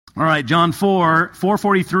All right, John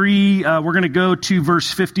 4:43, we're going to go to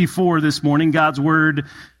verse 54 this morning. God's word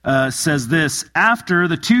says this: after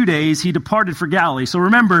the 2 days, he departed for Galilee. So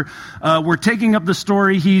remember, we're taking up the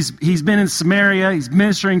story. He's been in Samaria. He's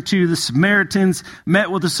ministering to the Samaritans,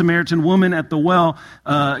 met with a Samaritan woman at the well.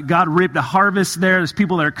 God reaped a harvest there. There's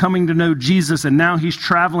people that are coming to know Jesus, and now he's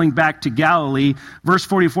traveling back to Galilee. Verse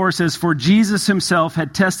 44 says, for Jesus himself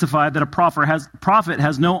had testified that a prophet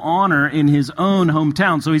has no honor in his own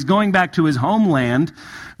hometown. So he's going back to his homeland.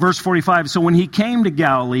 Verse 45, so when he came to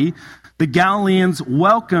Galilee, the Galileans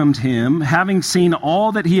welcomed him, having seen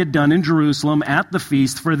all that he had done in Jerusalem at the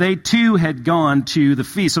feast, for they too had gone to the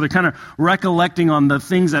feast. So they're kind of recollecting on the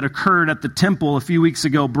things that occurred at the temple a few weeks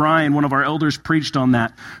ago. Brian, one of our elders, preached on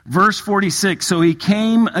that. Verse 46, so he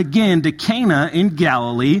came again to Cana in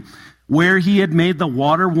Galilee, where he had made the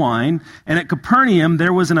water wine. And at Capernaum,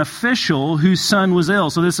 there was an official whose son was ill.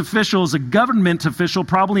 So this official is a government official,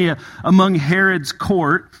 probably among Herod's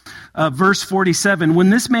court. Verse 47, when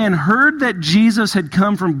this man heard that Jesus had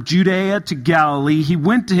come from Judea to Galilee, he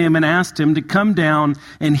went to him and asked him to come down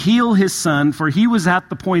and heal his son, for he was at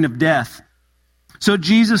the point of death. So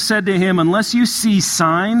Jesus said to him, unless you see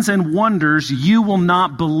signs and wonders, you will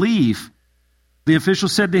not believe. The official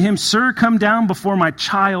said to him, sir, come down before my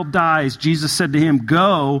child dies. Jesus said to him,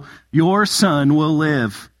 go, your son will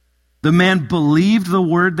live. The man believed the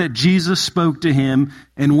word that Jesus spoke to him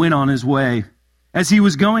and went on his way. As he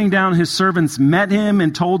was going down, his servants met him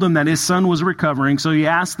and told him that his son was recovering. So he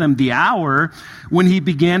asked them the hour when he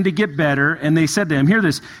began to get better. And they said to him, hear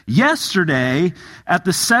this, yesterday at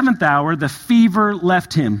the 7th hour, the fever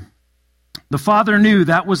left him. The father knew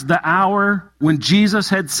that was the hour when Jesus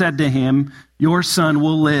had said to him, your son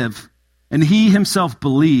will live. And he himself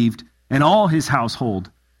believed, and all his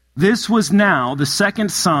household. This was now the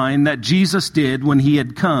second sign that Jesus did when he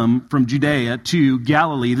had come from Judea to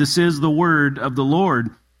Galilee. This is the word of the Lord.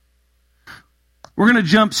 We're going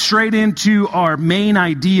to jump straight into our main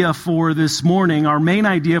idea for this morning. Our main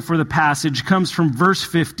idea for the passage comes from verse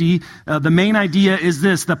 50. The main idea is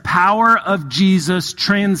this: the power of Jesus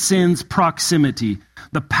transcends proximity.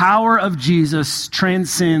 The power of Jesus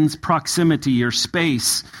transcends proximity or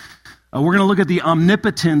space. We're going to look at the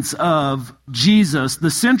omnipotence of Jesus.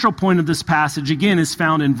 The central point of this passage, again, is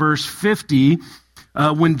found in verse 50.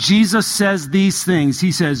 When Jesus says these things,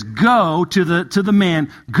 he says, go to the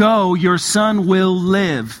man, go, your son will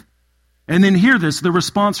live. And then hear this, the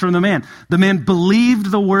response from the man. The man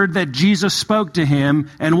believed the word that Jesus spoke to him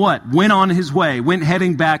and what? Went on his way, went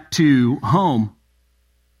heading back to home.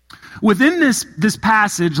 Within this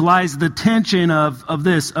passage lies the tension of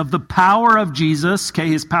the power of Jesus, okay,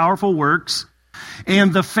 his powerful works,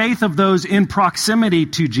 and the faith of those in proximity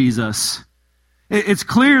to Jesus. It's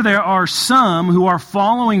clear there are some who are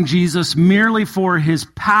following Jesus merely for his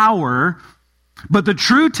power, but the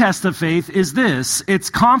true test of faith is this: it's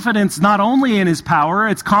confidence not only in his power,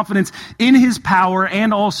 it's confidence in his power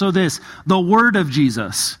and also this, the word of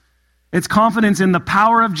Jesus. It's confidence in the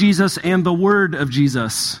power of Jesus and the word of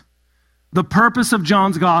Jesus. The purpose of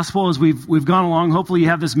John's gospel, as we've gone along, hopefully you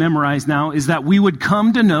have this memorized now, is that we would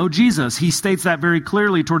come to know Jesus. He states that very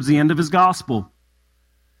clearly towards the end of his gospel.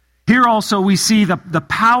 Here also we see the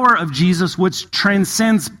power of Jesus, which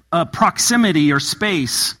transcends proximity or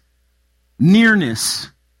space, nearness.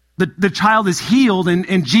 The child is healed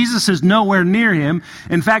and Jesus is nowhere near him.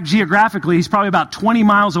 In fact, geographically, he's probably about 20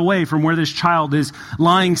 miles away from where this child is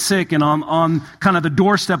lying sick and on kind of the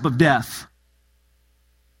doorstep of death.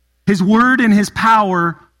 His word and his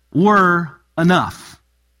power were enough.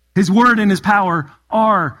 His word and his power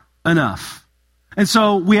are enough. And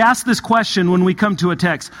so we ask this question when we come to a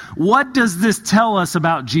text: what does this tell us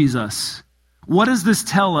about Jesus? What does this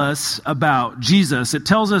tell us about Jesus? It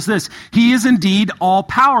tells us this: he is indeed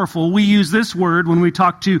all-powerful. We use this word when we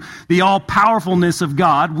talk to the all-powerfulness of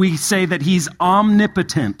God. We say that he's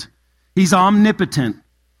omnipotent. He's omnipotent.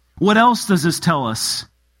 What else does this tell us?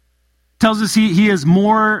 Tells us he is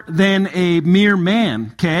more than a mere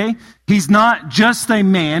man, okay? He's not just a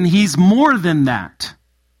man, he's more than that.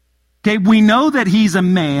 Okay, we know that he's a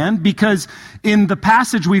man because in the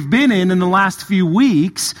passage we've been in the last few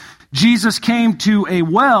weeks, Jesus came to a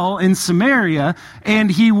well in Samaria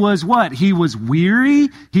and he was what? He was weary,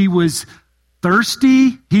 he was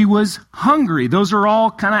thirsty, he was hungry. Those are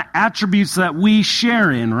all kind of attributes that we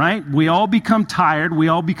share in, right? We all become tired, we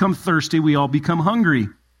all become thirsty, we all become hungry.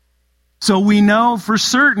 So we know for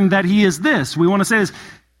certain that he is this. We want to say this: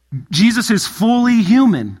 Jesus is fully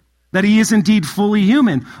human, that he is indeed fully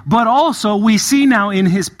human. But also we see now in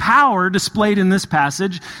his power displayed in this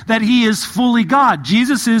passage that he is fully God.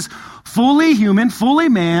 Jesus is fully human, fully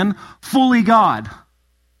man, fully God.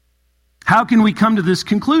 How can we come to this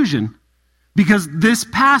conclusion? Because this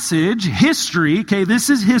passage, history, okay, this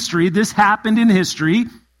is history. This happened in history.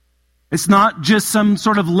 It's not just some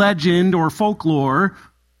sort of legend or folklore.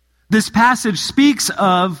 This passage speaks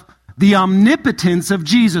of the omnipotence of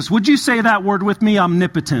Jesus. Would you say that word with me?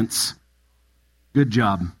 Omnipotence. Good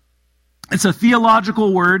job. It's a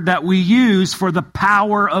theological word that we use for the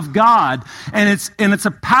power of God. And it's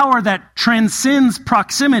a power that transcends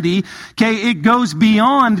proximity. Okay, it goes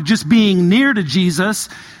beyond just being near to Jesus.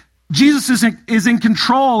 Jesus is in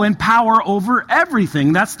control and power over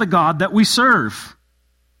everything. That's the God that we serve.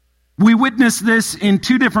 We witness this in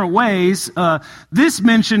two different ways. This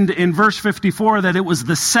mentioned in verse 54 that it was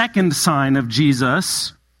the second sign of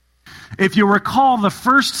Jesus. If you recall, the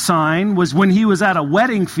first sign was when he was at a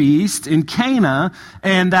wedding feast in Cana,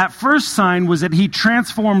 and that first sign was that he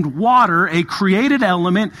transformed water, a created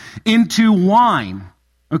element, into wine.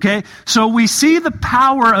 Okay, so we see the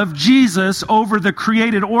power of Jesus over the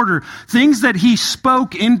created order. Things that he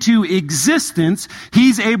spoke into existence,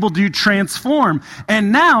 he's able to transform.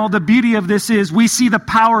 And now the beauty of this is we see the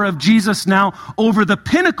power of Jesus now over the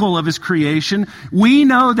pinnacle of his creation. We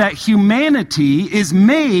know that humanity is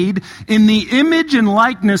made in the image and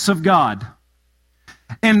likeness of God.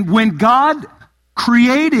 And when God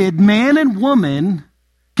created man and woman,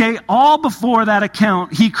 okay, all before that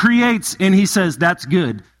account, he creates and he says, that's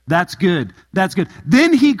good, that's good, that's good.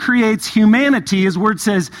 Then he creates humanity, his word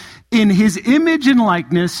says, in his image and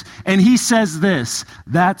likeness, and he says this,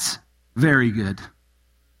 that's very good.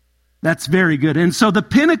 That's very good. And so the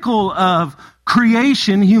pinnacle of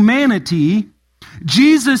creation, humanity,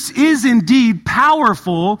 Jesus is indeed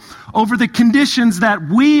powerful over the conditions that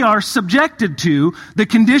we are subjected to, the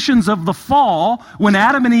conditions of the fall. When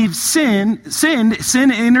Adam and Eve sinned,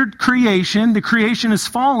 sin entered creation. The creation is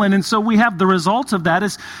fallen, and so we have the results of that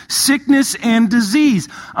is sickness and disease.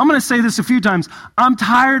 I'm going to say this a few times. I'm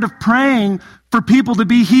tired of praying for people to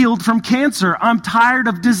be healed from cancer. I'm tired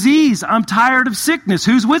of disease. I'm tired of sickness.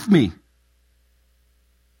 Who's with me?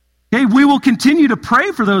 Okay, we will continue to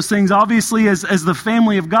pray for those things, obviously, as the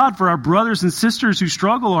family of God, for our brothers and sisters who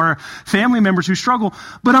struggle, or our family members who struggle.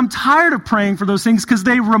 But I'm tired of praying for those things because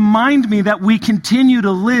they remind me that we continue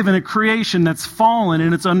to live in a creation that's fallen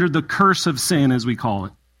and it's under the curse of sin, as we call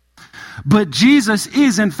it. But Jesus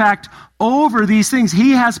is, in fact, over these things.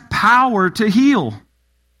 He has power to heal.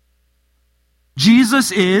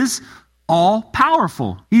 Jesus is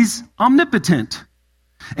all-powerful. He's omnipotent.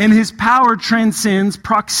 And his power transcends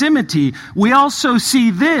proximity. We also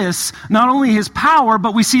see this, not only his power,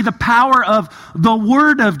 but we see the power of the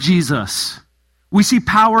word of Jesus. We see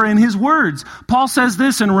power in his words. Paul says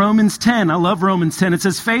this in Romans 10. I love Romans 10. It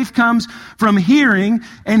says, faith comes from hearing,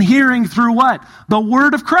 and hearing through what? The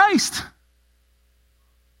word of Christ.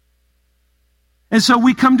 And so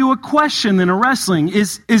we come to a question in a wrestling.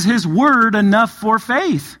 Is his word enough for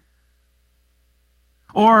faith?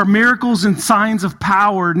 Or are miracles and signs of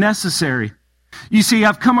power necessary? You see,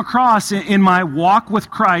 I've come across in my walk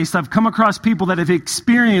with Christ, I've come across people that have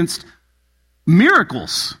experienced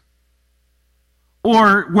miracles,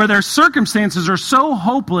 or where their circumstances are so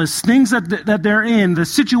hopeless, things that they're in, the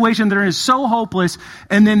situation they're in is so hopeless,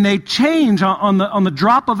 and then they change on the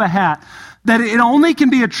drop of a hat, that it only can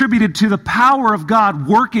be attributed to the power of God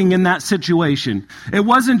working in that situation. It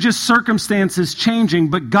wasn't just circumstances changing,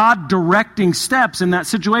 but God directing steps in that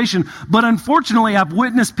situation. But unfortunately, I've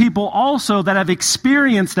witnessed people also that have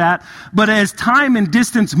experienced that, but as time and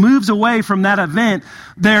distance moves away from that event,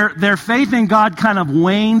 their faith in God kind of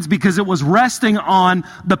wanes because it was resting on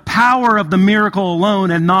the power of the miracle alone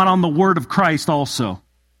and not on the word of Christ also.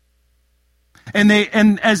 And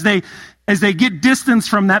as they get distance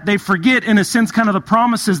from that, they forget, in a sense, kind of the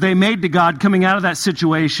promises they made to God coming out of that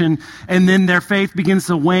situation, and then their faith begins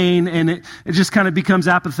to wane, and it just kind of becomes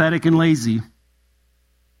apathetic and lazy.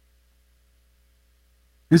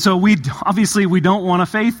 And so we don't want a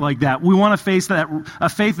faith like that. We want a faith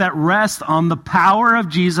that rests on the power of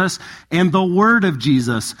Jesus and the word of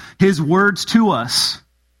Jesus, his words to us.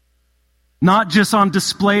 Not just on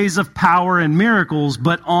displays of power and miracles,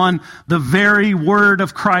 but on the very word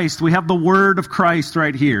of Christ. We have the word of Christ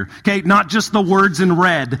right here. Okay, not just the words in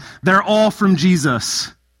red. They're all from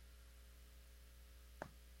Jesus.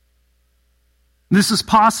 This is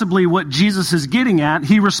possibly what Jesus is getting at.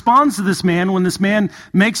 He responds to this man when this man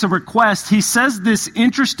makes a request. He says this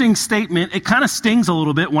interesting statement. It kind of stings a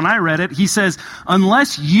little bit when I read it. He says,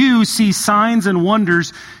 unless you see signs and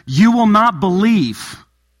wonders, you will not believe.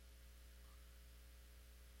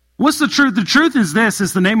 What's the truth? The truth is this,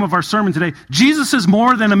 is the name of our sermon today. Jesus is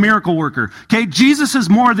more than a miracle worker. Okay, Jesus is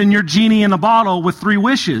more than your genie in a bottle with 3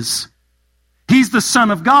 wishes. He's the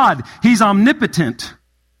Son of God. He's omnipotent.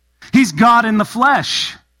 He's God in the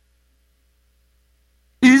flesh.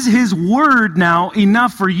 Is his word now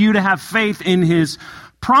enough for you to have faith in his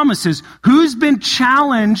promises? Who's been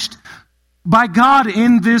challenged by God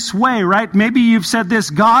in this way, right? Maybe you've said this,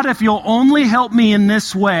 God, if you'll only help me in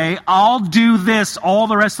this way, I'll do this all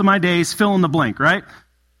the rest of my days, fill in the blank, right?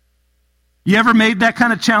 You ever made that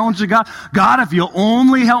kind of challenge to God? God, if you'll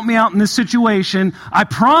only help me out in this situation, I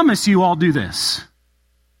promise you I'll do this.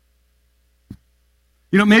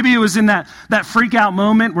 You know, maybe it was in that freak out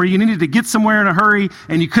moment where you needed to get somewhere in a hurry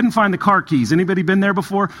and you couldn't find the car keys. Anybody been there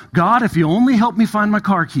before? God, if you only help me find my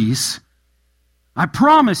car keys, I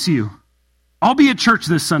promise you, I'll be at church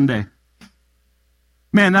this Sunday.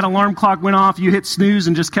 Man, that alarm clock went off, you hit snooze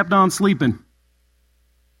and just kept on sleeping.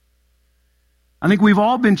 I think we've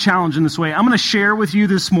all been challenged in this way. I'm going to share with you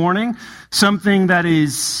this morning something that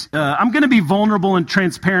is, I'm going to be vulnerable and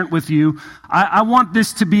transparent with you. I want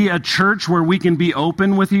this to be a church where we can be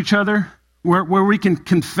open with each other, where we can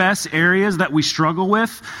confess areas that we struggle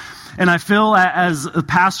with. And I feel as a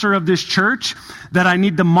pastor of this church that I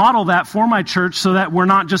need to model that for my church so that we're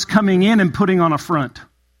not just coming in and putting on a front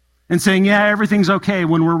and saying, yeah, everything's okay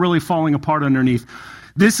when we're really falling apart underneath.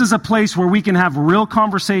 This is a place where we can have real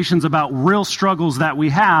conversations about real struggles that we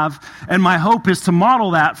have. And my hope is to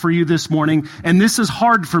model that for you this morning. And this is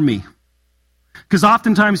hard for me. Because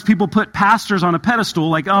oftentimes people put pastors on a pedestal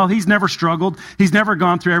like, oh, he's never struggled. He's never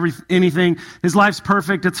gone through anything. His life's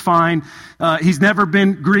perfect. It's fine. He's never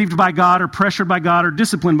been grieved by God or pressured by God or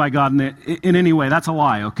disciplined by God in any way. That's a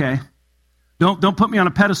lie, okay? Don't put me on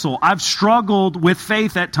a pedestal. I've struggled with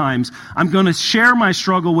faith at times. I'm going to share my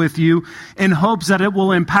struggle with you in hopes that it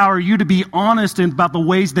will empower you to be honest about the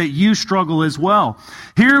ways that you struggle as well.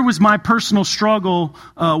 Here was my personal struggle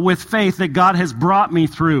with faith that God has brought me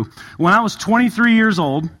through. When I was 23 years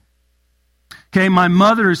old, okay, my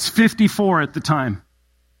mother is 54 at the time.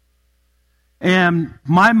 And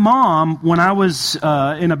my mom, when I was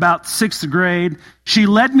in about 6th grade, she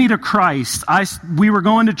led me to Christ. We were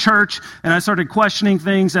going to church, and I started questioning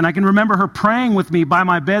things, and I can remember her praying with me by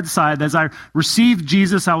my bedside as I received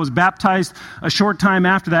Jesus. I was baptized a short time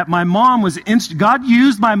after that. My mom was, God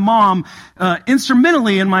used my mom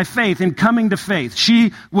instrumentally in my faith, in coming to faith.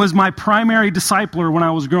 She was my primary discipler when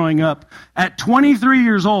I was growing up. At 23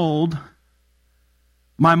 years old,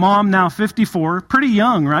 my mom, now 54, pretty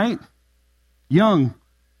young, right? Young.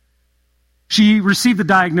 She received the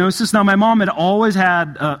diagnosis. Now, my mom had always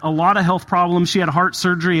had a lot of health problems. She had heart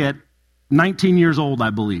surgery at 19 years old,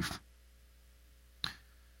 I believe.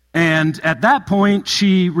 And at that point,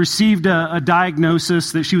 she received a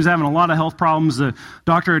diagnosis that she was having a lot of health problems. The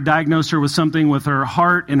doctor had diagnosed her with something with her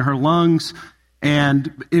heart and her lungs,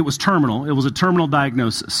 and it was terminal. It was a terminal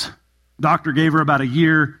diagnosis. Doctor gave her about a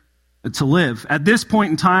year to live. At this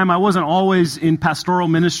point in time, I wasn't always in pastoral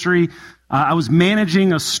ministry. I was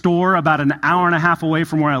managing a store about an hour and a half away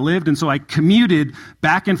from where I lived, and so I commuted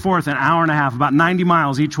back and forth an hour and a half, about 90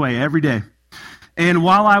 miles each way every day. And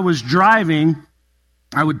while I was driving,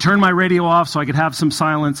 I would turn my radio off so I could have some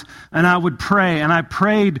silence, and I would pray, and I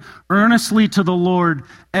prayed earnestly to the Lord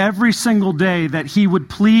every single day that he would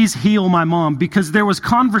please heal my mom, because there was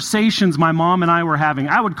conversations my mom and I were having.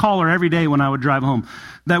 I would call her every day when I would drive home,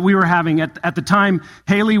 that we were having. At the time,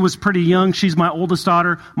 Haley was pretty young. She's my oldest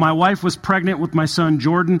daughter. My wife was pregnant with my son,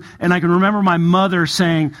 Jordan. And I can remember my mother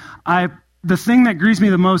saying, the thing that grieves me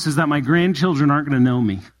the most is that my grandchildren aren't going to know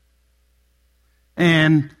me.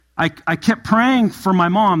 And I kept praying for my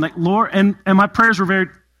mom, like, Lord, and my prayers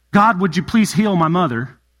were God, would you please heal my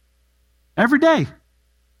mother? Every day.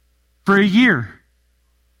 For a year.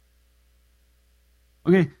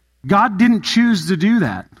 Okay, God didn't choose to do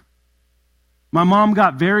that. My mom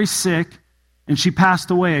got very sick, and she passed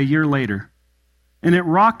away a year later. And it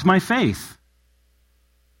rocked my faith.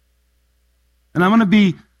 And I'm going to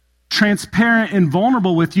be transparent and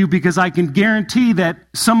vulnerable with you because I can guarantee that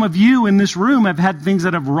some of you in this room have had things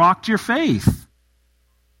that have rocked your faith.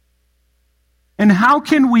 And how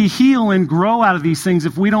can we heal and grow out of these things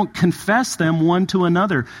if we don't confess them one to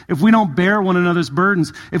another, if we don't bear one another's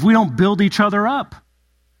burdens, if we don't build each other up?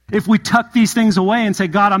 If we tuck these things away and say,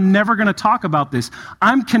 God, I'm never going to talk about this.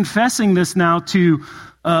 I'm confessing this now to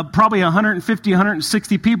probably 150,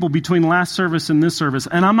 160 people between last service and this service.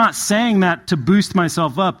 And I'm not saying that to boost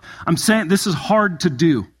myself up. I'm saying this is hard to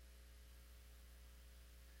do.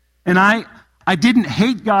 And I didn't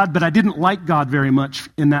hate God, but I didn't like God very much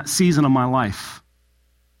in that season of my life.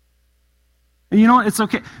 And you know what? It's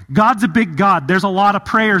okay. God's a big God. There's a lot of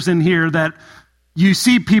prayers in here that you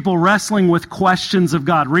see people wrestling with questions of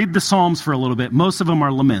God. Read the Psalms for a little bit. Most of them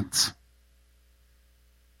are laments.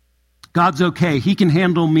 God's okay. He can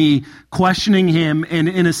handle me questioning him and,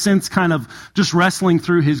 in a sense, kind of just wrestling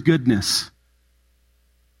through his goodness.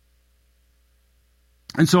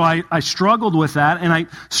 And so I struggled with that, and I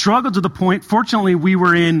struggled to the point, fortunately, we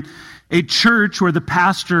were in a church where the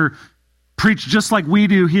pastor preached just like we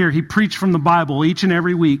do here. He preached from the Bible each and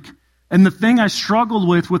every week. And the thing I struggled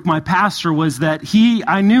with my pastor was that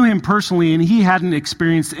I knew him personally, and he hadn't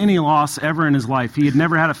experienced any loss ever in his life. He had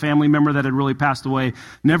never had a family member that had really passed away,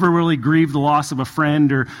 never really grieved the loss of a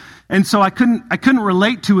friend, and so I couldn't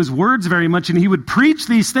relate to his words very much. And he would preach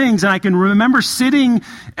these things, and I can remember sitting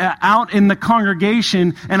out in the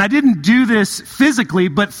congregation, and I didn't do this physically,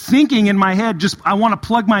 but thinking in my head, just, I want to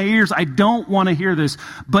plug my ears. I don't want to hear this.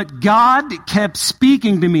 But God kept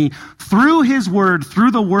speaking to me through his word,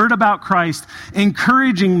 through the word about Christ,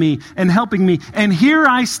 encouraging me and helping me. And here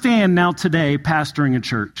I stand now today pastoring a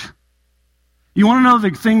church. You want to know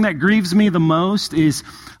the thing that grieves me the most is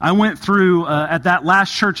I went through, at that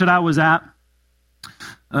last church that I was at,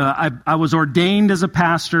 I was ordained as a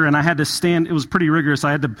pastor, and I had to stand, it was pretty rigorous.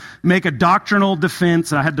 I had to make a doctrinal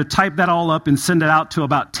defense. I had to type that all up and send it out to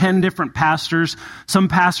about 10 different pastors, some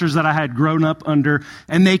pastors that I had grown up under,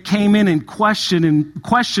 and they came in and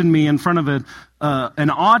questioned me in front of an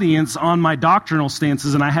audience on my doctrinal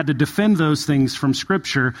stances, and I had to defend those things from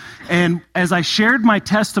Scripture. And as I shared my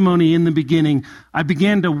testimony in the beginning, I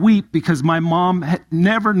began to weep because my mom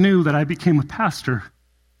never knew that I became a pastor.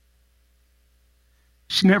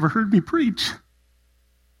 She never heard me preach.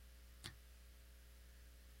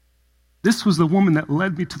 This was the woman that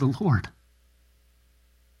led me to the Lord.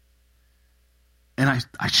 And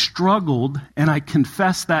I struggled, and I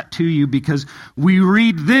confess that to you because we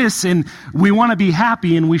read this and we want to be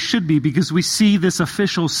happy, and we should be, because we see this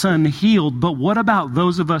official son healed. But what about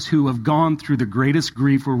those of us who have gone through the greatest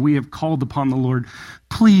grief where we have called upon the Lord,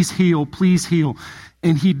 please heal, please heal.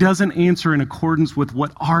 And he doesn't answer in accordance with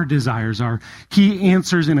what our desires are. He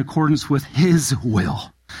answers in accordance with his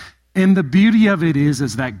will. And the beauty of it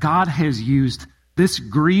is that God has used this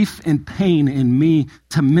grief and pain in me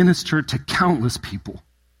to minister to countless people.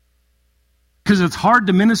 Because it's hard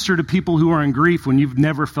to minister to people who are in grief when you've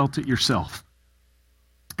never felt it yourself.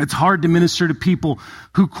 It's hard to minister to people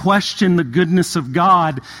who question the goodness of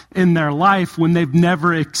God in their life when they've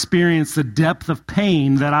never experienced the depth of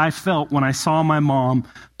pain that I felt when I saw my mom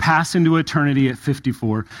pass into eternity at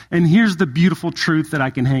 54. And here's the beautiful truth that I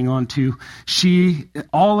can hang on to.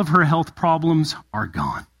 All of her health problems are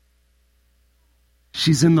gone.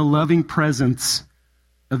 She's in the loving presence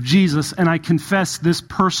of Jesus. And I confess this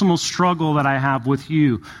personal struggle that I have with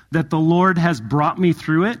you, that the Lord has brought me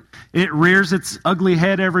through it. It rears its ugly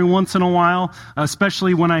head every once in a while,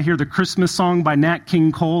 especially when I hear the Christmas song by Nat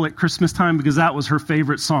King Cole at Christmas time, because that was her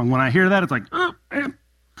favorite song. When I hear that, it's like, oh, man.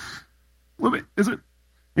 Is it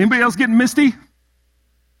anybody else getting misty?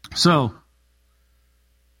 So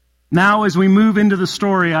now as we move into the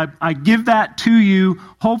story, I give that to you,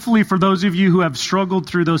 hopefully for those of you who have struggled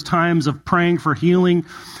through those times of praying for healing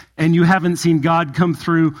and you haven't seen God come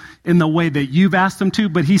through in the way that you've asked him to,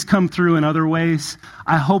 but he's come through in other ways.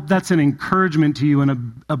 I hope that's an encouragement to you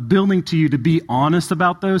and a building to you to be honest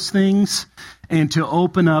about those things and to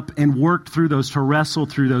open up and work through those, to wrestle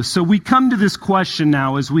through those. So we come to this question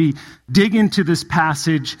now as we dig into this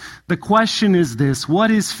passage. The question is this: what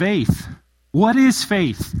is faith? What is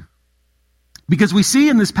faith? Because we see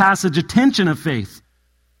in this passage a tension of faith.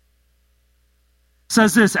 It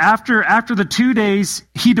says this: after the 2 days,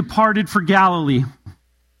 he departed for Galilee.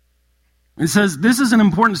 It says, this is an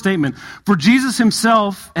important statement. For Jesus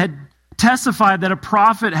himself had testified that a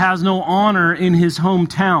prophet has no honor in his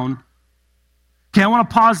hometown. Okay, I want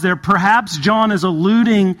to pause there. Perhaps John is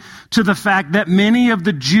alluding to the fact that many of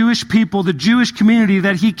the Jewish people, the Jewish community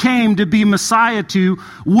that he came to be Messiah to,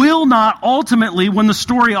 will not ultimately, when the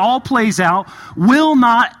story all plays out, will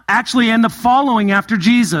not actually end up following after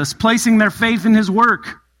Jesus, placing their faith in his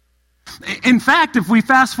work. In fact, if we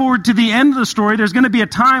fast forward to the end of the story, there's going to be a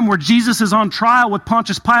time where Jesus is on trial with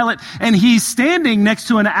Pontius Pilate, and he's standing next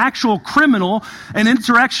to an actual criminal, an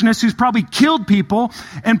insurrectionist who's probably killed people,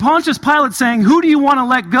 and Pontius Pilate saying, "Who do you want to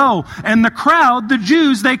let go?" And the crowd, the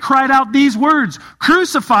Jews, they cried out these words: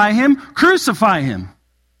 "Crucify him, crucify him."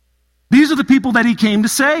 These are the people that he came to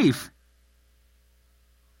save.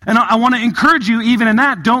 And I want to encourage you, even in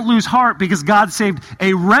that, don't lose heart, because God saved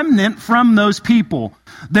a remnant from those people.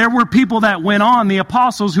 There were people that went on, the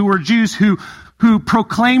apostles who were Jews, who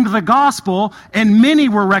proclaimed the gospel, and many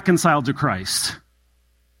were reconciled to Christ.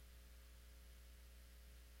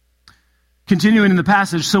 Continuing in the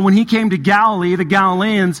passage, so when he came to Galilee, the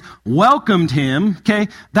Galileans welcomed him. Okay,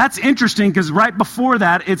 that's interesting because right before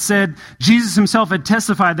that, it said Jesus himself had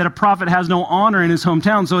testified that a prophet has no honor in his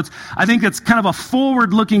hometown. So I think it's kind of a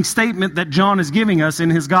forward-looking statement that John is giving us in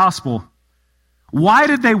his gospel. Why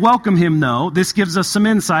did they welcome him, though? This gives us some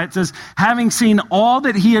insight. It says, having seen all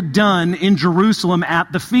that he had done in Jerusalem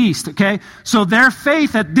at the feast, okay? So their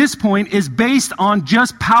faith at this point is based on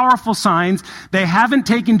just powerful signs. They haven't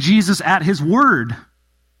taken Jesus at his word. It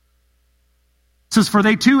says, for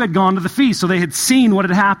they too had gone to the feast, so they had seen what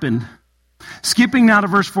had happened. Skipping now to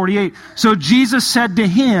verse 48. So Jesus said to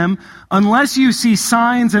him, unless you see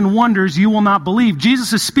signs and wonders, you will not believe.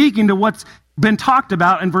 Jesus is speaking to what's been talked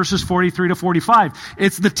about in verses 43 to 45.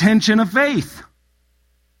 It's the tension of faith.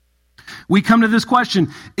 We come to this question,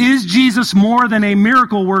 is Jesus more than a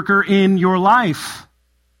miracle worker in your life?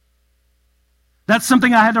 That's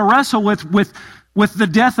something I had to wrestle with the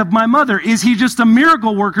death of my mother. Is he just a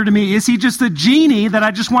miracle worker to me? Is he just a genie that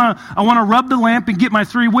I want to rub the lamp and get my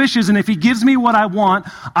 3 wishes, and if he gives me what I want,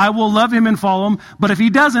 I will love him and follow him, but if he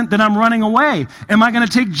doesn't, then I'm running away. Am I going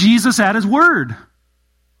to take Jesus at his word?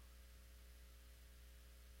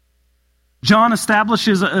 John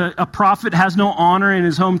establishes a prophet has no honor in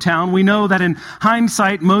his hometown. We know that in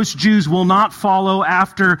hindsight, most Jews will not follow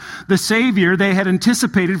after the Savior they had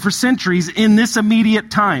anticipated for centuries in this immediate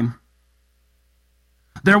time.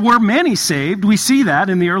 There were many saved. We see that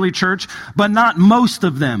in the early church, but not most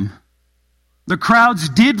of them. The crowds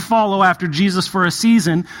did follow after Jesus for a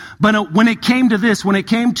season, but when it came to this, when it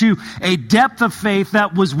came to a depth of faith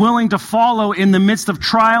that was willing to follow in the midst of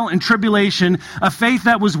trial and tribulation, a faith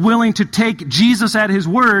that was willing to take Jesus at his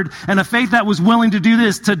word, and a faith that was willing to do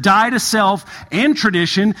this, to die to self and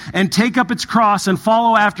tradition and take up its cross and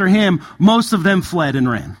follow after him, most of them fled and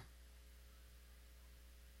ran.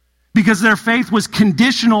 Because their faith was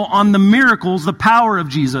conditional on the miracles, the power of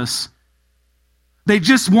Jesus. They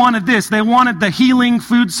just wanted this. They wanted the healing,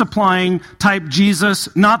 food supplying type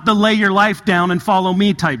Jesus, not the lay your life down and follow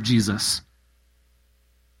me type Jesus.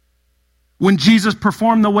 When Jesus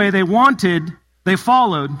performed the way they wanted, they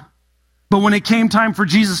followed. But when it came time for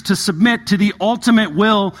Jesus to submit to the ultimate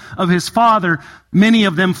will of his Father, many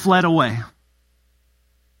of them fled away.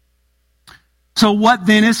 So what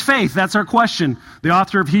then is faith? That's our question. The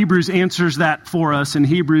author of Hebrews answers that for us in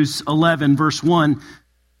Hebrews 11, verse 1.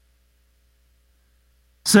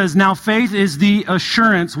 Says, now faith is the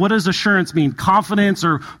assurance. What does assurance mean? Confidence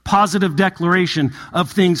or positive declaration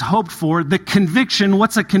of things hoped for. The conviction,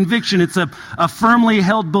 what's a conviction? It's a firmly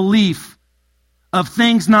held belief of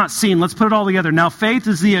things not seen. Let's put it all together. Now faith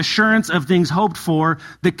is the assurance of things hoped for,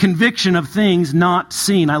 the conviction of things not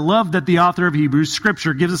seen. I love that the author of Hebrews,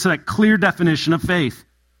 Scripture, gives us that clear definition of faith.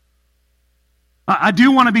 I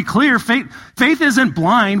do want to be clear, faith isn't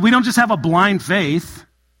blind. We don't just have a blind faith.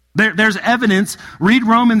 There's evidence. Read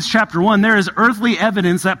Romans chapter 1. There is earthly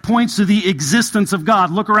evidence that points to the existence of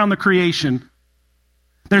God. Look around the creation.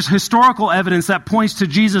 There's historical evidence that points to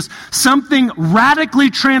Jesus. Something radically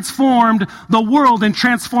transformed the world and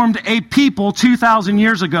transformed a people 2,000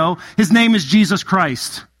 years ago. His name is Jesus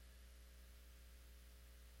Christ.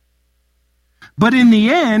 But in the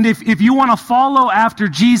end, if you want to follow after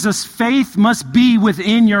Jesus, faith must be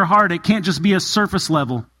within your heart. It can't just be a surface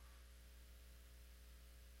level.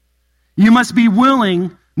 You must be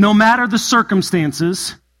willing, no matter the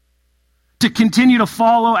circumstances, to continue to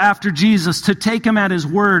follow after Jesus, to take him at his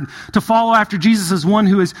word, to follow after Jesus as one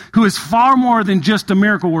who is far more than just a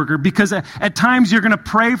miracle worker, because at times you're going to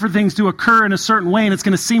pray for things to occur in a certain way, and it's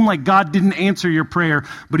going to seem like God didn't answer your prayer,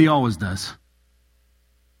 but he always does.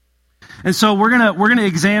 And so we're going to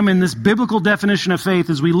examine this biblical definition of faith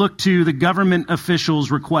as we look to the government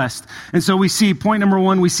official's request. And so we see, point number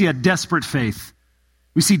 1, we see a desperate faith.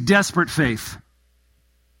 We see desperate faith.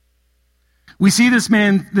 We see this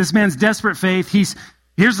man's desperate faith.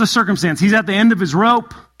 Here's the circumstance. He's at the end of his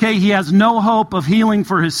rope. Okay, he has no hope of healing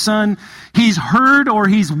for his son. He's heard or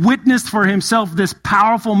he's witnessed for himself this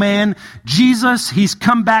powerful man, Jesus. He's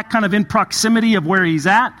come back kind of in proximity of where he's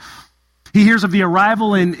at. He hears of the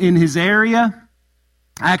arrival in his area,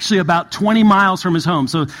 actually about 20 miles from his home.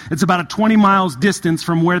 So it's about a 20 miles distance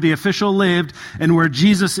from where the official lived and where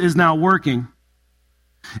Jesus is now working.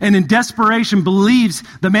 And in desperation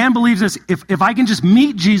the man believes this, if I can just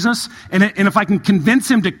meet Jesus and if I can convince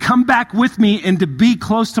him to come back with me and to be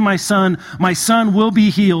close to my son will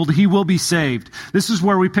be healed, he will be saved. This is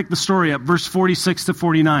where we pick the story up, verse 46 to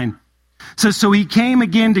 49. It says, so he came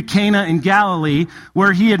again to Cana in Galilee,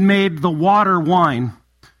 where he had made the water wine.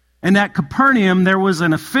 And at Capernaum, there was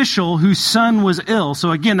an official whose son was ill.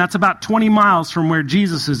 So again, that's about 20 miles from where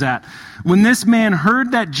Jesus is at. When this man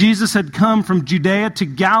heard that Jesus had come from Judea to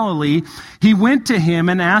Galilee, he went to him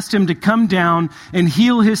and asked him to come down and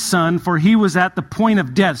heal his son, for he was at the point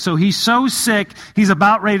of death. So he's so sick, he's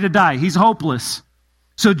about ready to die. He's hopeless.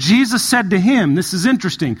 So Jesus said to him, this is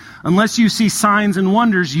interesting, unless you see signs and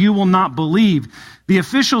wonders, you will not believe. The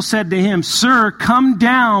official said to him, Sir, come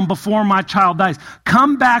down before my child dies.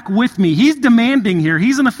 Come back with me. He's demanding here.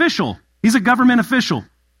 He's an official. He's a government official.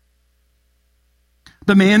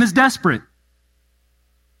 The man is desperate.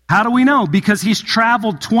 How do we know? Because he's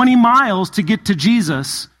traveled 20 miles to get to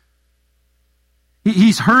Jesus.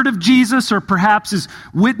 He's heard of Jesus, or perhaps has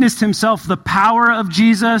witnessed himself the power of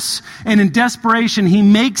Jesus, and in desperation, he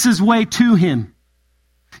makes his way to him.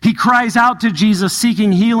 He cries out to Jesus,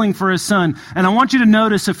 seeking healing for his son. And I want you to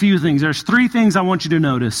notice a few things. There's 3 things I want you to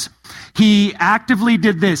notice. He actively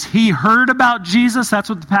did this. He heard about Jesus. That's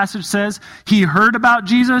what the passage says. He heard about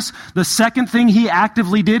Jesus. The second thing he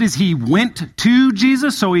actively did is he went to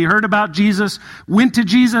Jesus. So he heard about Jesus, went to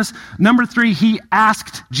Jesus. Number 3, he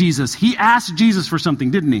asked Jesus. He asked Jesus for something,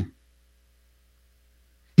 didn't he?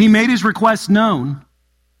 He made his request known.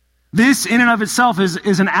 This in and of itself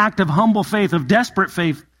is an act of humble faith, of desperate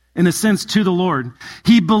faith, in a sense, to the Lord.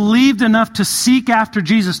 He believed enough to seek after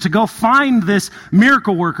Jesus, to go find this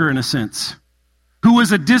miracle worker, in a sense, who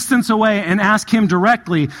was a distance away, and ask him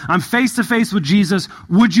directly, I'm face to face with Jesus,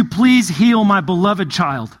 would you please heal my beloved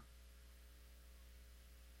child?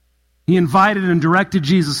 He invited and directed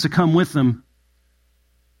Jesus to come with them.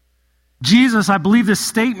 Jesus, I believe this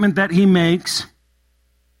statement that he makes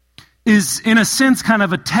is, in a sense, kind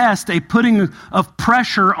of a test, a putting of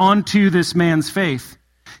pressure onto this man's faith.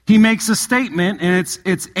 He makes a statement, and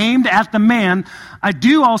it's aimed at the man. I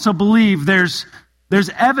do also believe there's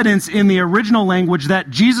evidence in the original language that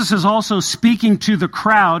Jesus is also speaking to the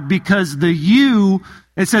crowd, because the you,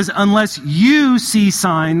 it says, unless you see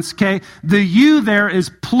signs, okay? The you there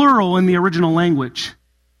is plural in the original language.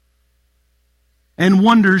 And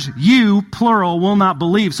wonders, you, plural, will not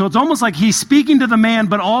believe. So it's almost like he's speaking to the man,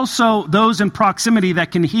 but also those in proximity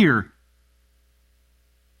that can hear.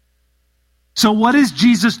 So what is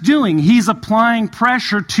Jesus doing? He's applying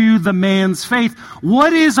pressure to the man's faith.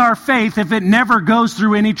 What is our faith if it never goes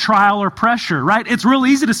through any trial or pressure, right? It's real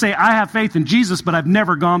easy to say, I have faith in Jesus, but I've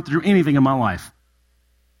never gone through anything in my life.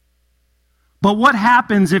 But what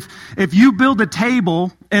happens if you build a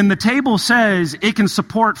table and the table says it can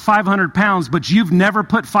support 500 pounds, but you've never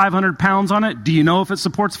put 500 pounds on it? Do you know if it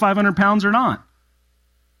supports 500 pounds or not?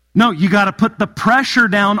 No, you got to put the pressure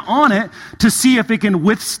down on it to see if it can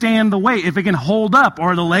withstand the weight, if it can hold up,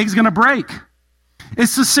 or the leg's going to break.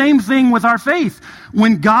 It's the same thing with our faith.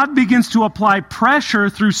 When God begins to apply pressure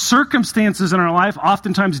through circumstances in our life,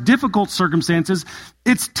 oftentimes difficult circumstances,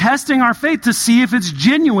 it's testing our faith to see if it's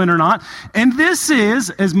genuine or not. And this is,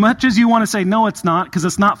 as much as you want to say, no, it's not, because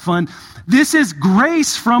it's not fun, this is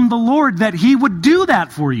grace from the Lord that he would do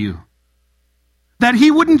that for you. That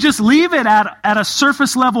he wouldn't just leave it at a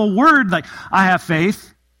surface level word like, I have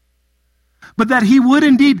faith, but that he would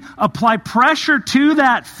indeed apply pressure to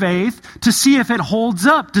that faith to see if it holds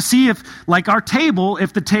up, to see if, like our table,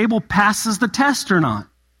 if the table passes the test or not.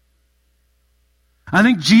 I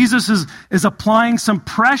think Jesus is applying some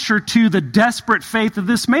pressure to the desperate faith of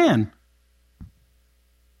this man.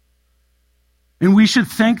 And we should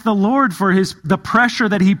thank the Lord for the pressure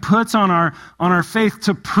that he puts on our faith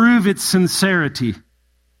to prove its sincerity.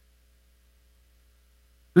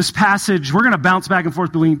 This passage, we're going to bounce back and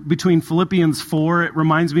forth between Philippians 4. It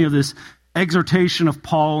reminds me of this exhortation of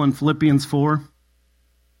Paul in Philippians 4.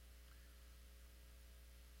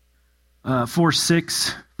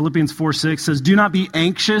 4:6. Philippians 4:6 says, do not be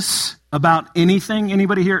anxious about anything.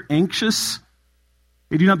 Anybody here anxious?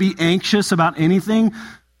 Do not be anxious about anything.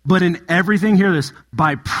 But in everything, hear this,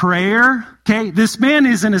 by prayer, okay? This man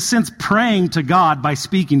is in a sense praying to God by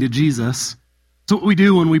speaking to Jesus. That's what we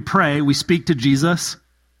do when we pray. We speak to Jesus.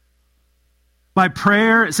 By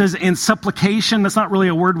prayer, it says in supplication, that's not really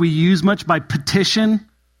a word we use much, by petition.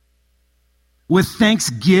 With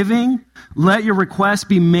thanksgiving, let your requests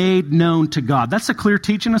be made known to God. That's a clear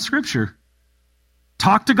teaching of Scripture.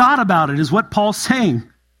 Talk to God about it is what Paul's saying.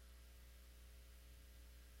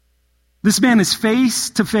 This man is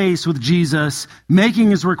face to face with Jesus,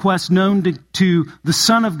 making his request known to the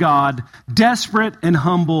Son of God, desperate and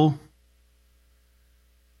humble.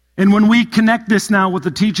 And when we connect this now with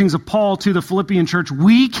the teachings of Paul to the Philippian church,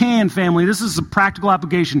 we can, family, this is a practical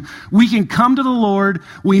application. We can come to the Lord.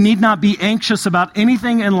 We need not be anxious about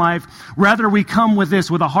anything in life. Rather, we come with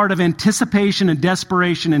this, with a heart of anticipation and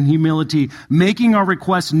desperation and humility, making our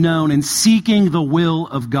requests known and seeking the will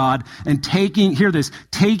of God and taking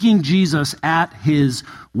Jesus at his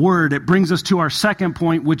word. It brings us to our second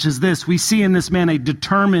point, which is this. We see in this man a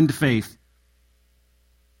determined faith.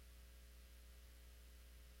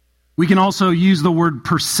 We can also use the word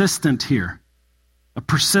persistent here, a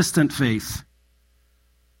persistent faith.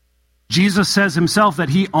 Jesus says himself that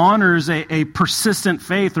he honors a persistent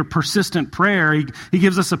faith or persistent prayer. He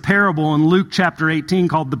gives us a parable in Luke chapter 18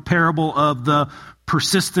 called the parable of the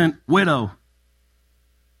persistent widow.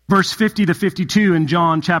 Verse 50 to 52 in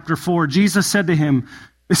John chapter 4, Jesus said to him,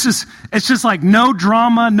 it's just like no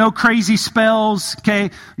drama, no crazy spells,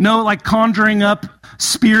 okay? No like conjuring up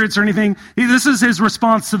spirits or anything. This is his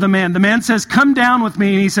response to the man. The man says, come down with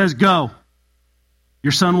me. And he says, go.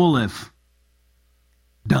 Your son will live.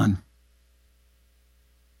 Done.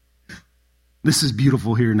 This is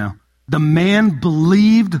beautiful here now. The man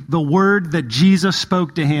believed the word that Jesus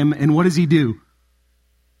spoke to him. And what does he do?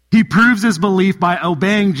 He proves his belief by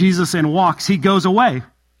obeying Jesus and walks. He goes away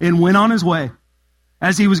and went on his way.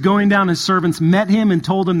 As he was going down, his servants met him and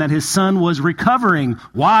told him that his son was recovering.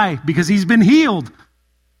 Why? Because he's been healed.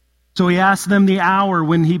 So he asked them the hour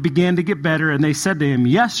when he began to get better, and they said to him,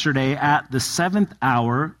 yesterday at the 7th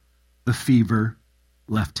hour, the fever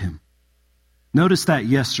left him. Notice that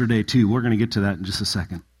yesterday too. We're going to get to that in just a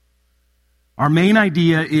second. Our main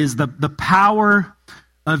idea is the power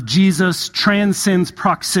of Jesus transcends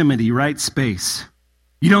proximity, right? Space.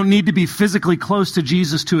 You don't need to be physically close to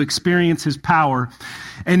Jesus to experience his power.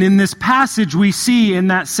 And in this passage, we see in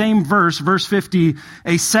that same verse, verse 50,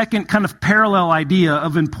 a second kind of parallel idea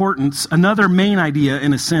of importance, another main idea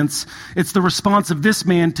in a sense. It's the response of this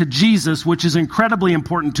man to Jesus, which is incredibly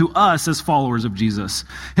important to us as followers of Jesus.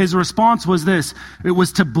 His response was this. It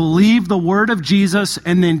was to believe the word of Jesus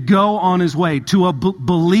and then go on his way, to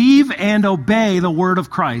believe and obey the word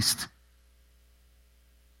of Christ.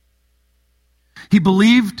 He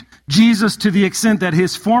believed Jesus to the extent that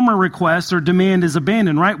his former request or demand is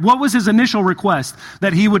abandoned, right? What was his initial request?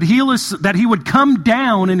 That he would come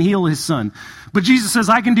down and heal his son. But Jesus says,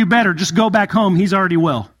 I can do better. Just go back home. He's already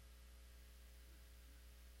well.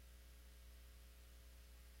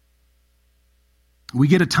 We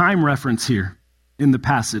get a time reference here in the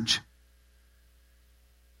passage.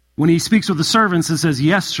 When he speaks with the servants, it says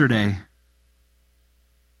yesterday.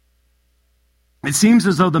 It seems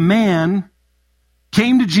as though the man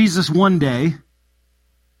came to Jesus one day.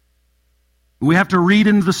 We have to read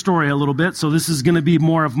into the story a little bit, so this is going to be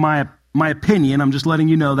more of my opinion. I'm just letting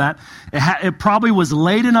you know that. It probably was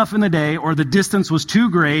late enough in the day, or the distance was too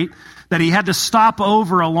great, that he had to stop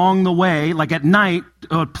over along the way, like at night,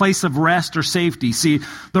 a place of rest or safety. See,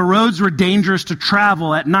 the roads were dangerous to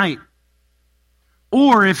travel at night.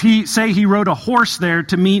 Or if he rode a horse there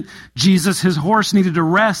to meet Jesus, his horse needed to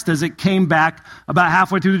rest as it came back about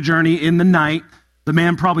halfway through the journey in the night. The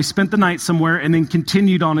man probably spent the night somewhere and then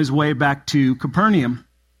continued on his way back to Capernaum.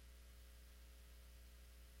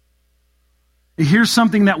 Here's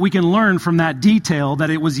something that we can learn from that detail,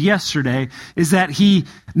 that it was yesterday, is that he,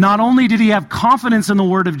 not only did he have confidence in the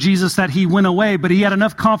word of Jesus that he went away, but he had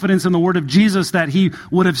enough confidence in the word of Jesus that he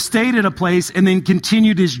would have stayed at a place and then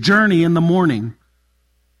continued his journey in the morning.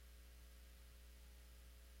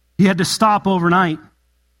 He had to stop overnight.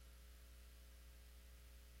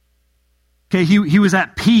 Okay, he was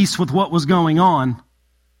at peace with what was going on.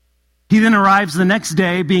 He then arrives the next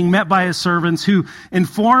day being met by his servants who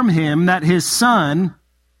inform him that his son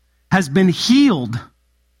has been healed.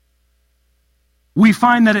 We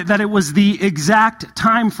find that it was the exact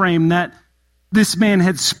time frame that this man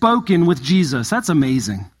had spoken with Jesus. That's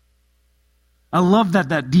amazing. I love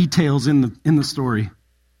that details in the story.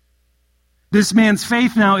 This man's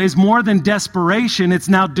faith now is more than desperation. It's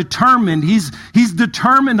now determined. He's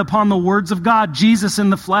determined upon the words of God, Jesus in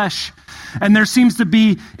the flesh. And there seems to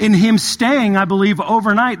be, in him staying, I believe,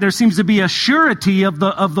 overnight, there seems to be a surety of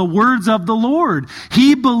the words of the Lord.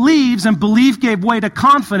 He believes, and belief gave way to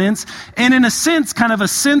confidence, and in a sense, kind of a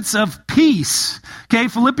sense of peace. Okay,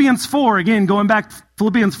 Philippians 4, again, going back,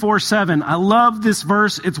 Philippians 4:7. I love this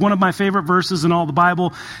verse. It's one of my favorite verses in all the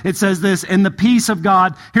Bible. It says this, and the peace of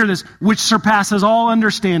God, hear this, which surpasses all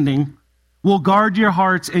understanding, will guard your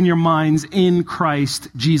hearts and your minds in Christ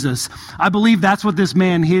Jesus. I believe that's what this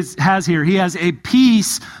man has here. He has a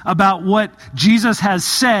peace about what Jesus has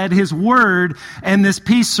said, his word, and this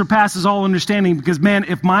peace surpasses all understanding because, man,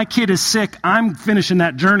 if my kid is sick, I'm finishing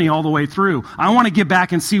that journey all the way through. I want to get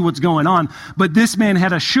back and see what's going on. But this man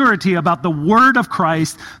had a surety about the word of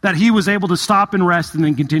Christ that he was able to stop and rest and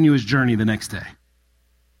then continue his journey the next day.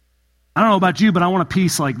 I don't know about you, but I want a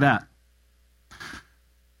peace like that.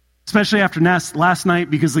 Especially after last night,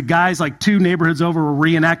 because the guys like 2 neighborhoods over were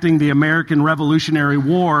reenacting the American Revolutionary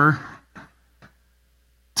War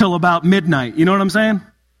till about midnight. You know what I'm saying?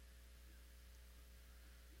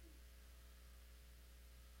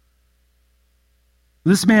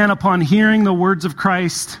 This man, upon hearing the words of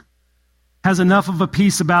Christ, has enough of a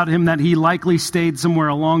peace about him that he likely stayed somewhere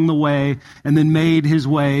along the way and then made his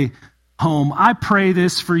way home. I pray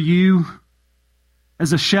this for you.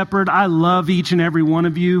 As a shepherd, I love each and every one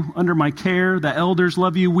of you under my care. The elders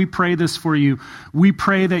love you. We pray this for you. We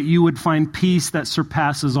pray that you would find peace that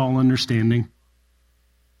surpasses all understanding.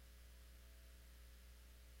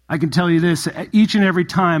 I can tell you this, each and every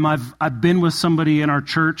time I've been with somebody in our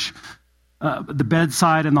church, the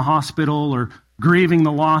bedside in the hospital or grieving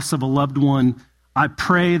the loss of a loved one, I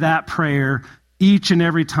pray that prayer each and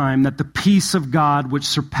every time that the peace of God, which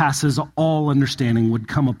surpasses all understanding, would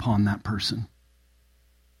come upon that person.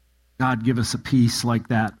 God, give us a peace like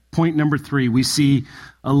that. Point number 3, we see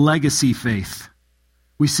a legacy faith.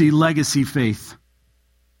 We see legacy faith.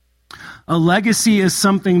 A legacy is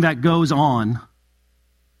something that goes on.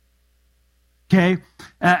 Okay?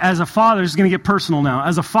 As a father, this is going to get personal now.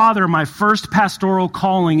 As a father, my first pastoral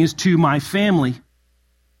calling is to my family.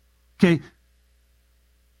 Okay?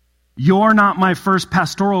 You're not my first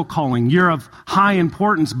pastoral calling. You're of high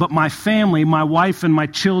importance, but my family, my wife and my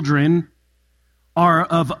children are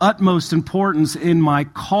of utmost importance in my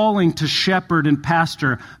calling to shepherd and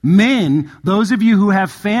pastor. Men, those of you who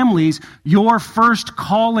have families, your first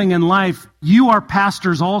calling in life, you are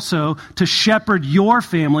pastors also, to shepherd your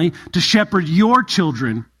family, to shepherd your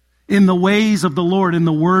children in the ways of the Lord, in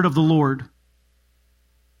the word of the Lord.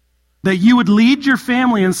 That you would lead your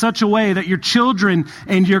family in such a way that your children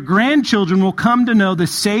and your grandchildren will come to know the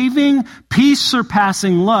saving,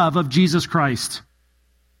 peace-surpassing love of Jesus Christ.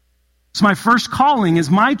 So my first calling is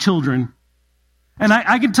my children. And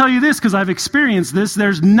I can tell you this because I've experienced this.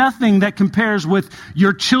 There's nothing that compares with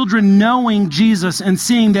your children knowing Jesus and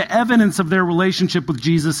seeing the evidence of their relationship with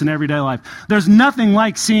Jesus in everyday life. There's nothing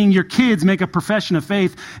like seeing your kids make a profession of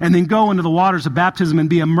faith and then go into the waters of baptism and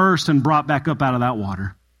be immersed and brought back up out of that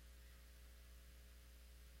water.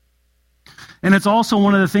 And it's also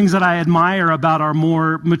one of the things that I admire about our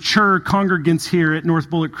more mature congregants here at North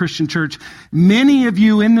Bullock Christian Church. Many of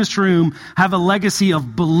you in this room have a legacy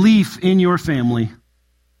of belief in your family.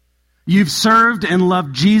 You've served and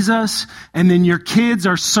loved Jesus, and then your kids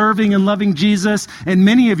are serving and loving Jesus, and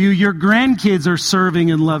many of you, your grandkids are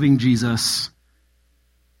serving and loving Jesus.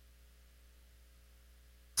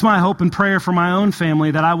 It's my hope and prayer for my own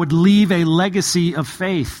family that I would leave a legacy of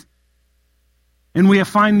faith. And we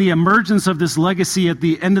find the emergence of this legacy at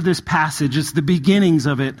the end of this passage. It's the beginnings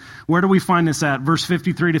of it. Where do we find this at? Verse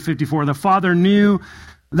 53 to 54. The father knew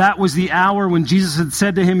that was the hour when Jesus had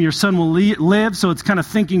said to him, your son will live. So it's kind of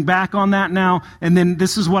thinking back on that now. And then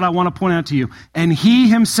this is what I want to point out to you. And he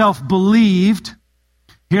himself believed,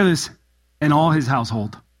 hear this, and all his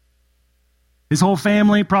household. His whole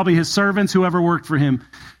family, probably his servants, whoever worked for him.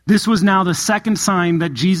 This was now the second sign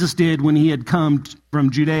that Jesus did when he had come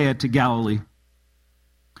from Judea to Galilee.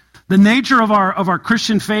 The nature of our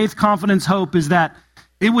Christian faith, confidence, hope is that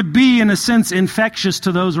it would be, in a sense, infectious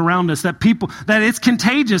to those around us, that it's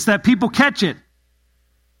contagious, that people catch it.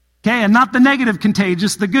 Okay, and not the negative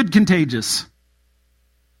contagious, the good contagious.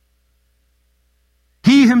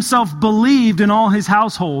 He himself believed in all his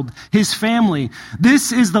household, his family.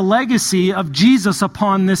 This is the legacy of Jesus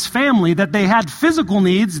upon this family, that they had physical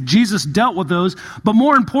needs. Jesus dealt with those. But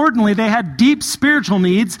more importantly, they had deep spiritual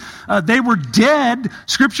needs. They were dead.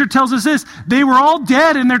 Scripture tells us this. They were all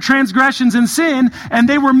dead in their transgressions and sin, and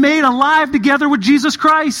they were made alive together with Jesus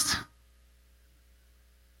Christ.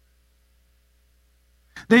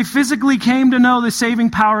 They physically came to know the saving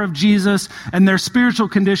power of Jesus, and their spiritual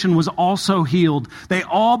condition was also healed. They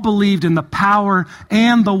all believed in the power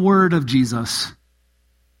and the word of Jesus.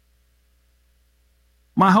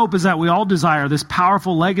 My hope is that we all desire this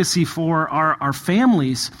powerful legacy for our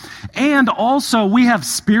families. And also, we have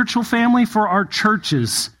spiritual family for our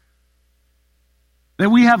churches. That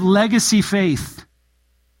we have legacy faith.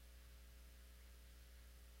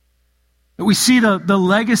 we see the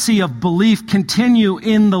legacy of belief continue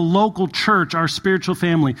in the local church, our spiritual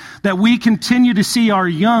family. That we continue to see our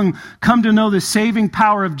young come to know the saving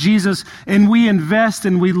power of Jesus, and we invest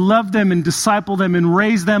and we love them and disciple them and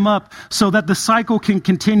raise them up so that the cycle can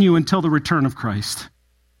continue until the return of Christ.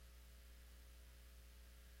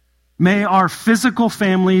 May our physical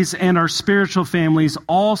families and our spiritual families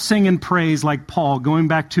all sing and praise like Paul, going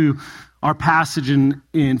back to our passage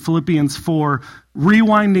in Philippians 4,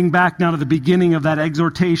 rewinding back now to the beginning of that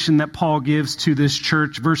exhortation that Paul gives to this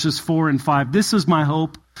church, verses 4 and 5. This is my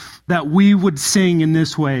hope, that we would sing in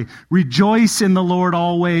this way. Rejoice in the Lord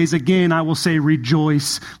always. Again, I will say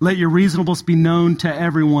rejoice. Let your reasonableness be known to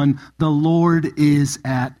everyone. The Lord is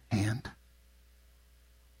at hand.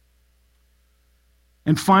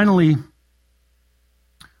 And finally,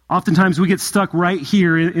 oftentimes we get stuck right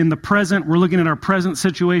here in the present. We're looking at our present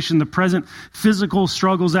situation, the present physical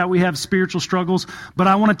struggles that we have, spiritual struggles. But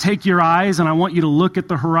I want to take your eyes and I want you to look at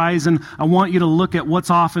the horizon. I want you to look at what's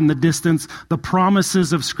off in the distance, the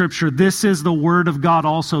promises of Scripture. This is the Word of God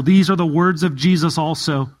also. These are the words of Jesus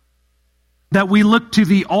also. That we look to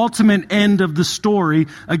the ultimate end of the story.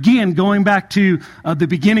 Again, going back to the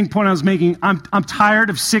beginning point I was making, I'm tired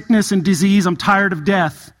of sickness and disease. I'm tired of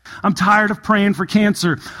death. I'm tired of praying for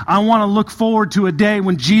cancer. I want to look forward to a day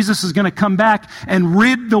when Jesus is going to come back and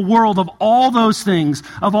rid the world of all those things,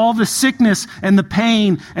 of all the sickness and the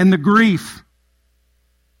pain and the grief.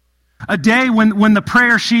 A day when the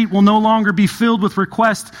prayer sheet will no longer be filled with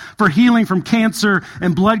requests for healing from cancer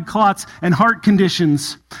and blood clots and heart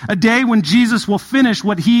conditions. A day when Jesus will finish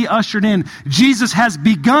what he ushered in. Jesus has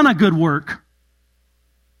begun a good work.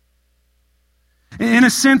 In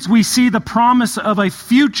a sense, we see the promise of a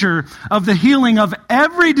future of the healing of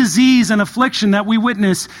every disease and affliction that we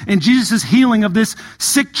witness in Jesus' healing of this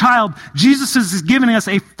sick child. Jesus is giving us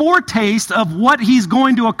a foretaste of what he's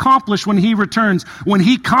going to accomplish when he returns, when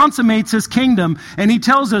he consummates his kingdom. And he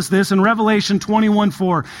tells us this in Revelation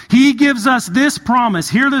 21:4. He gives us this promise.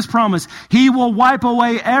 Hear this promise. He will wipe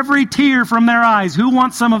away every tear from their eyes. Who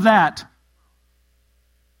wants some of that?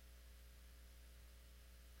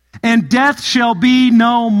 And death shall be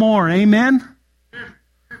no more. Amen?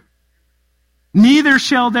 Neither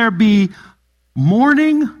shall there be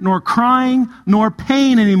mourning, nor crying, nor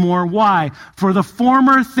pain anymore. Why? For the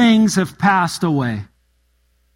former things have passed away.